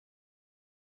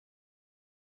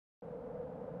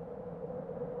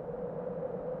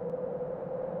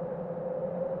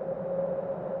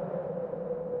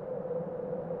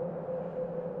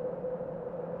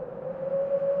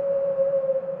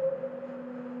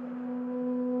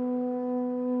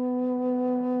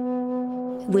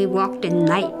We walked at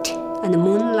night in the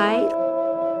moonlight.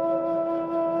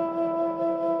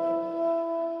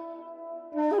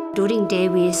 During day,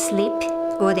 we sleep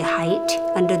or the hide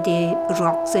under the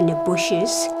rocks and the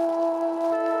bushes.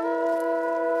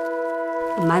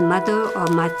 My mother or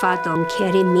my father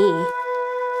carry me.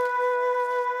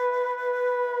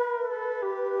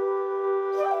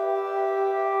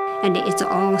 And it's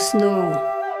all snow.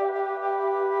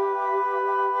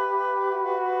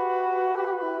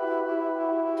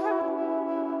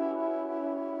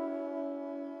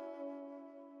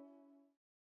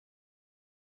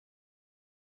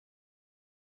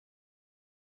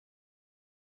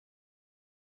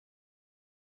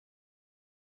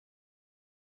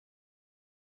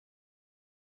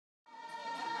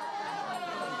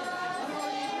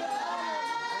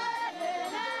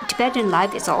 Tibetan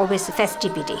life is always a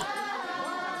festivity.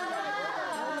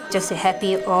 Just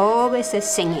happy, always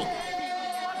singing.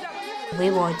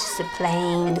 We were just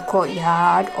playing in the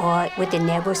courtyard or with the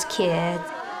neighbor's kids.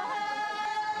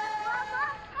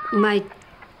 My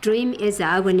dream is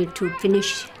I wanted to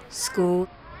finish school.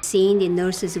 Seeing the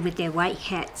nurses with their white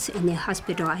hats in the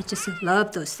hospital, I just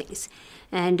love those things.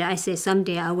 And I said,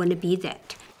 someday I want to be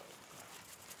that.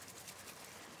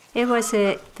 It was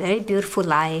a very beautiful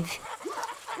life.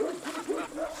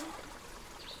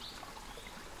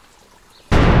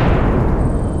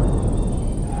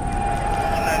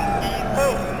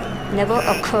 Never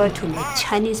occurred to me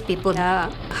Chinese people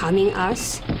are harming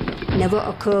us. Never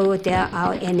occurred they are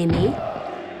our enemy.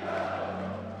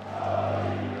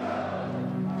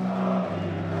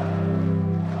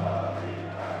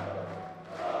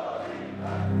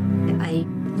 I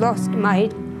lost my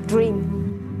dream.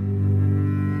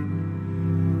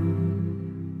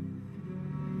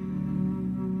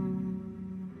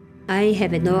 I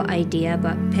have no idea,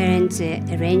 but parents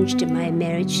arranged my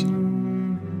marriage.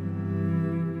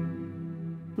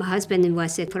 My husband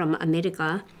was from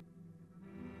America.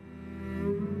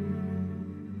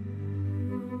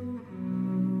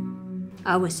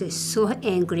 I was so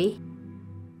angry.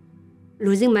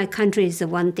 Losing my country is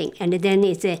one thing, and then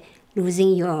it's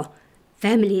losing your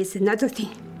family is another thing.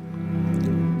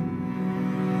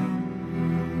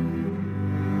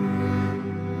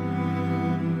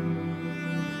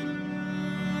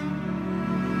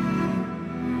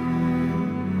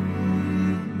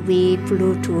 We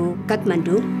flew to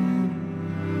Kathmandu,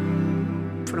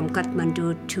 from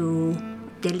Kathmandu to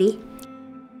Delhi,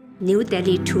 New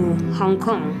Delhi to Hong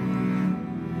Kong.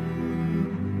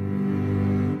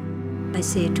 I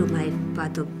said to my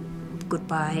father,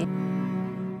 goodbye.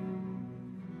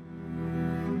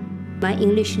 My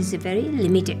English is very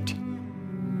limited.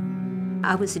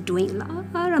 I was doing a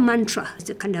lot of mantra,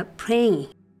 kind of praying.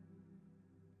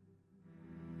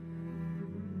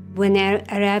 When I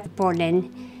arrived in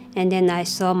Poland, and then I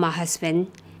saw my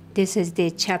husband, this is the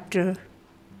chapter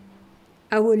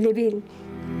I will live in.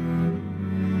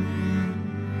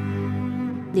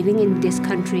 Living in this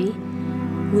country,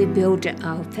 we built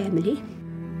our family.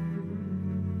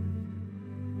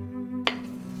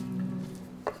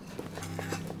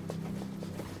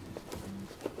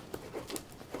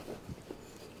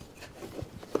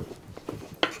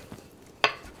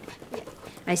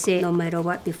 I say, no matter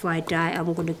what, before I die,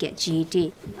 I'm going to get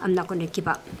GED. I'm not going to give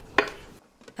up.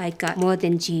 I got more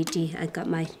than GED. I got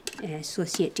my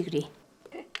associate degree.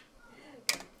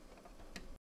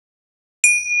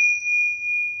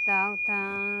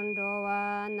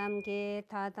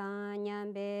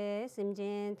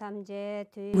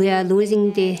 We are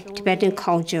losing the Tibetan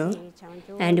culture,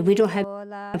 and we don't have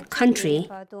a country.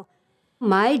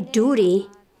 My duty,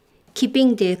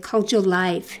 keeping the culture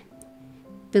alive,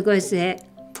 because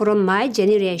from my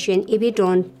generation, if we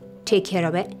don't take care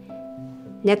of it,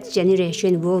 next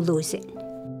generation will lose it.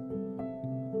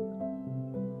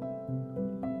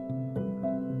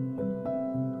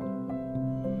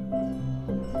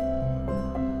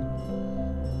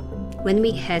 When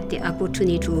we had the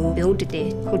opportunity to build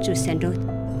the cultural center,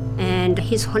 and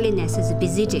His Holiness is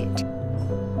visited,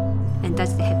 and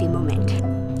that's the happy moment.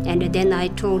 And then I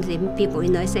told the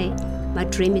people, I say, my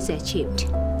dream is achieved,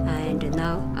 and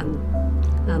now I'm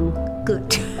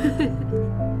good.